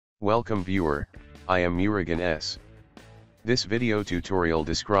Welcome viewer, I am Murugan S. This video tutorial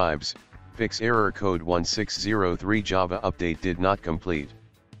describes, fix error code 1603 Java update did not complete.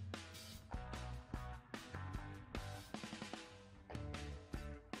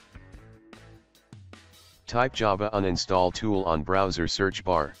 Type Java uninstall tool on browser search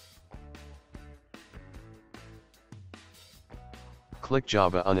bar. Click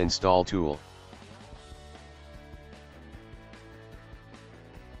Java uninstall tool.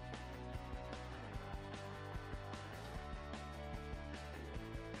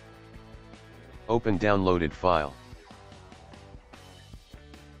 Open downloaded file.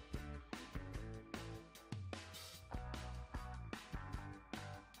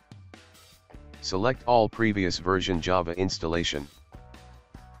 Select all previous version Java installation.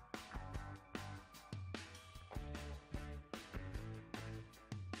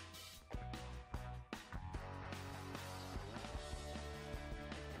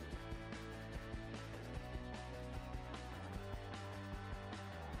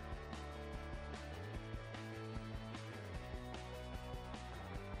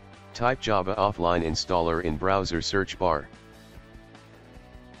 Type Java offline installer in browser search bar.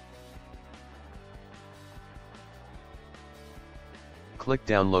 Click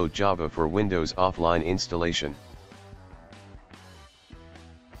Download Java for Windows offline installation.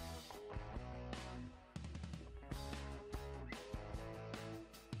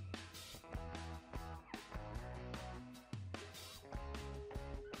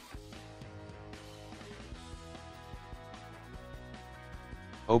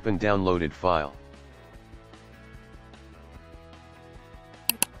 Open downloaded file.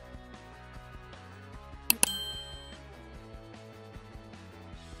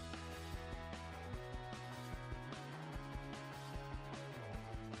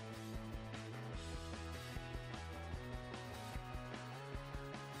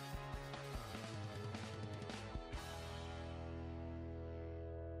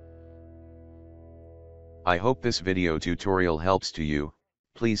 I hope this video tutorial helps to you.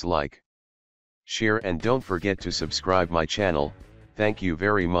 Please like, share and don't forget to subscribe my channel. Thank you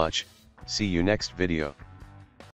very much. See you next video.